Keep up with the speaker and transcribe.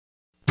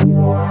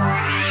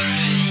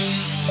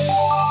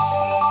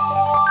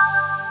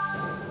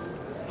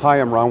Hi,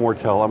 I'm Ron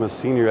Wortel. I'm a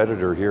senior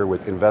editor here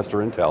with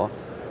InvestorIntel,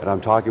 and I'm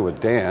talking with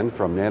Dan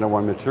from Nano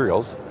One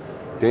Materials.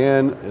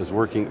 Dan is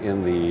working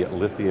in the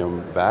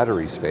lithium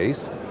battery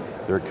space.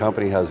 Their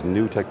company has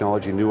new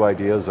technology, new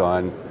ideas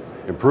on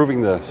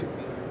improving the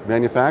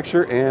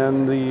manufacture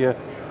and the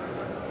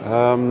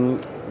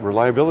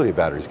reliability of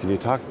batteries. Can you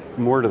talk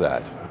more to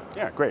that?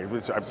 Yeah, great.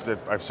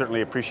 I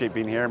certainly appreciate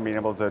being here and being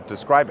able to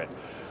describe it.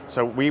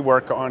 So we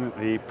work on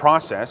the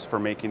process for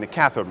making the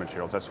cathode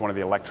materials. That's one of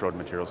the electrode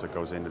materials that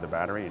goes into the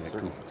battery, and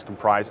it's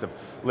comprised of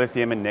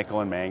lithium and nickel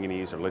and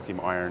manganese, or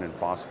lithium iron and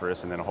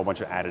phosphorus, and then a whole bunch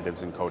of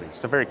additives and coatings.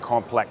 It's a very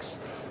complex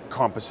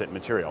composite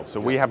material. So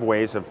we have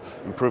ways of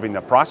improving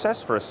the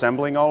process for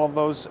assembling all of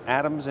those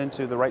atoms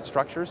into the right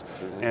structures,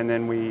 and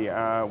then we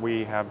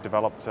have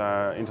developed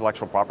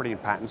intellectual property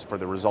and patents for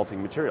the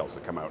resulting materials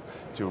that come out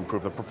to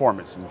improve the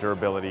performance and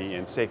durability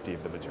and safety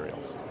of the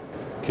materials.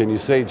 Can you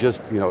say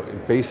just,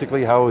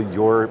 basically how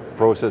your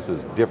process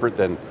is different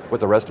than what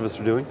the rest of us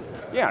are doing?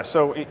 Yeah,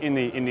 so in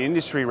the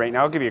industry right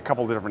now, I'll give you a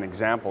couple of different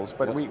examples,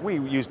 but yes. we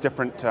use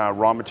different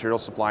raw material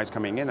supplies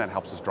coming in. That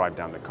helps us drive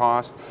down the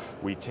cost.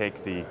 We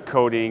take the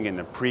coating and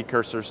the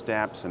precursor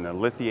steps and the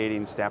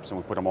lithiating steps, and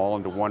we put them all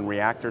into one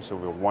reactor, so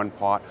we have one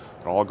pot,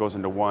 it all goes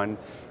into one,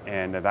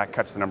 and that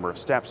cuts the number of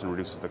steps and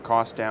reduces the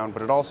cost down,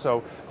 but it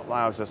also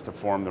allows us to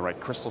form the right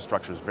crystal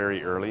structures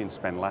very early and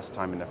spend less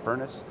time in the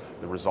furnace.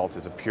 The result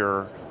is a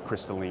pure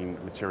crystalline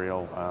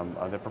material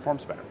that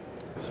performs better.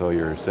 So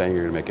you're saying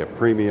you're going to make a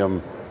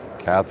premium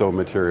cathode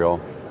material,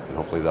 and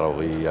hopefully that'll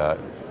be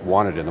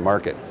wanted in the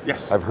market.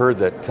 Yes. I've heard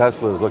that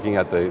Tesla is looking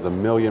at the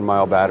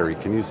million-mile battery.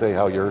 Can you say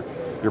how your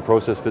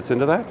process fits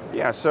into that?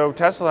 Yeah, so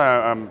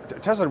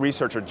Tesla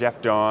researcher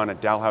Jeff Dawn at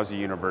Dalhousie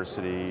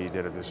University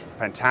did this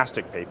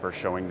fantastic paper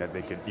showing that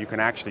you can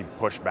actually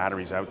push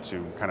batteries out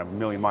to kind of a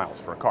million miles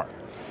for a car.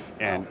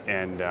 And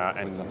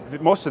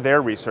most of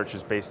their research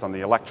is based on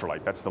the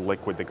electrolyte. That's the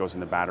liquid that goes in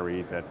the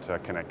battery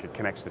that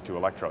connects the two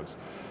electrodes.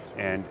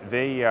 And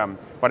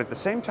but at the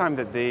same time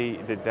that they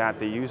did that,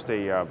 they used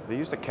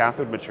a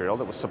cathode material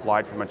that was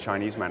supplied from a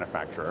Chinese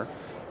manufacturer.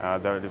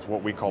 That is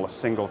what we call a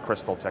single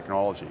crystal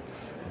technology.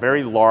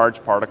 Very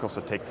large particles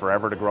that take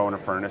forever to grow in a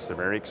furnace. They're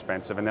very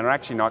expensive, and they're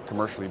actually not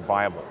commercially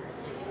viable.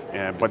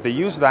 But they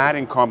use that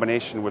in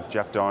combination with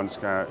Jeff Dawn's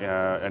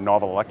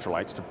novel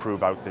electrolytes to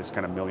prove out this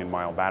kind of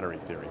million-mile battery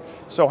theory.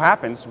 So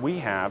happens we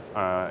have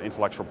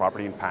intellectual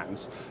property and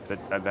patents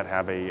that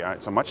have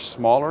it's a much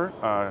smaller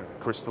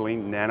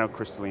crystalline,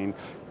 nanocrystalline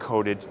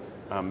coated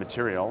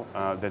material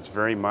that's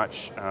very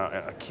much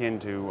akin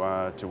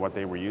to what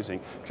they were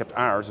using, except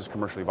ours is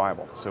commercially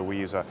viable. So we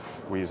use a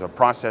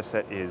process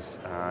that is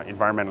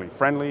environmentally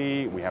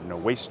friendly. We have no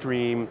waste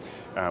stream.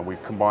 We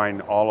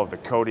combine all of the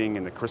coating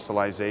and the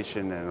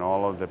crystallization and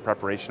all of the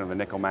preparation of the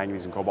nickel,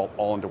 manganese, and cobalt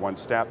all into one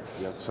step.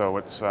 Yes.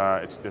 So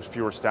there's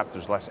fewer steps,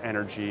 there's less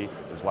energy,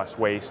 there's less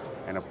waste,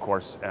 and of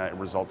course it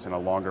results in a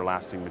longer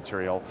lasting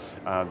material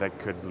that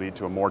could lead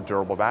to a more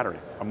durable battery.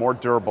 A more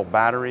durable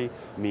battery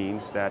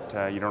means that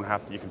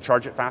you can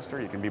charge it faster,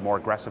 you can be more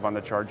aggressive on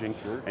the charging,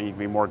 sure, and you can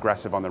be more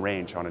aggressive on the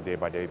range on a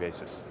day-by-day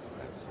basis.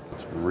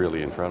 That's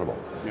really incredible.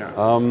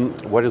 Yeah.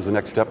 What is the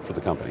next step for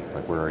the company?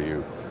 Like, where are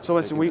you? So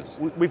listen,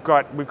 we've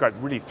got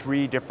really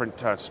three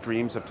different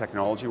streams of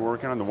technology we're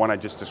working on. The one I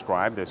just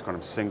described is kind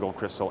of single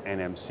crystal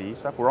NMC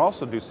stuff. We'll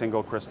also do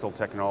single crystal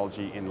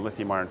technology in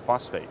lithium iron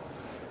phosphate,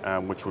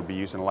 which would be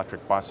used in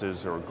electric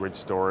buses or grid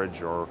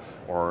storage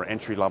or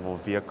entry-level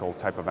vehicle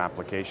type of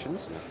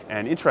applications.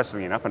 And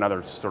interestingly enough,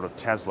 another sort of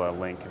Tesla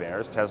link there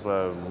is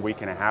Tesla a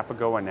week and a half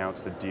ago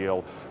announced a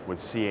deal with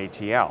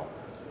CATL.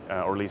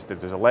 Or at least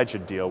there's an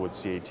alleged deal with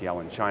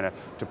CATL in China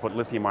to put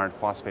lithium iron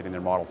phosphate in their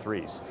Model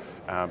 3s.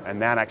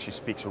 And that actually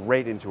speaks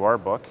right into our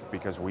book,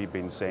 because we've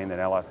been saying that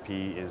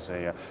LFP is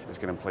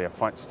going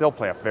to still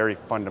play a very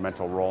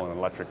fundamental role in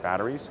electric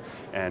batteries,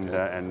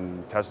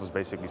 and Tesla's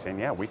basically saying,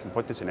 yeah, we can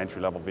put this in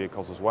entry-level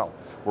vehicles as well.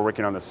 We're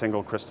working on the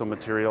single crystal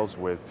materials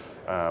with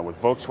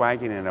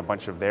Volkswagen and a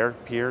bunch of their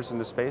peers in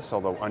the space,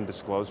 although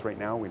undisclosed right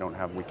now.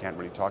 We can't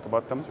really talk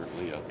about them.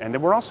 Certainly, yeah. And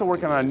then we're also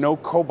working on a no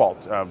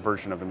cobalt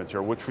version of the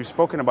material, which we've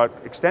spoken about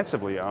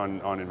extensively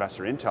on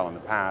InvestorIntel in the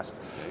past,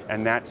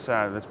 and that's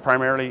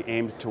primarily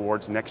aimed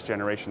towards next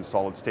generation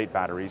solid state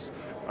batteries,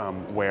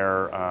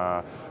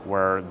 where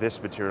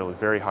this material is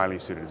very highly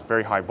suited. It's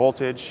very high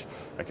voltage,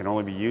 it can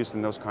only be used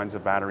in those kinds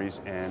of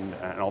batteries, and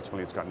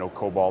ultimately it's got no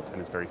cobalt and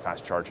it's very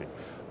fast charging.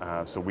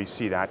 So we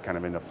see that kind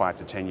of in the 5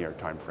 to 10 year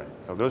time frame.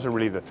 So those are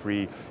really the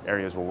three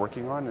areas we're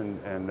working on,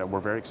 and we're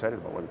very excited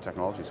about where the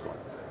technology is going.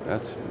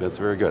 That's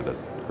very good.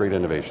 That's great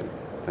innovation.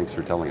 Thanks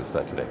for telling us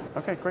that today.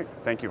 Okay, great.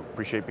 Thank you.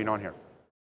 Appreciate being on here.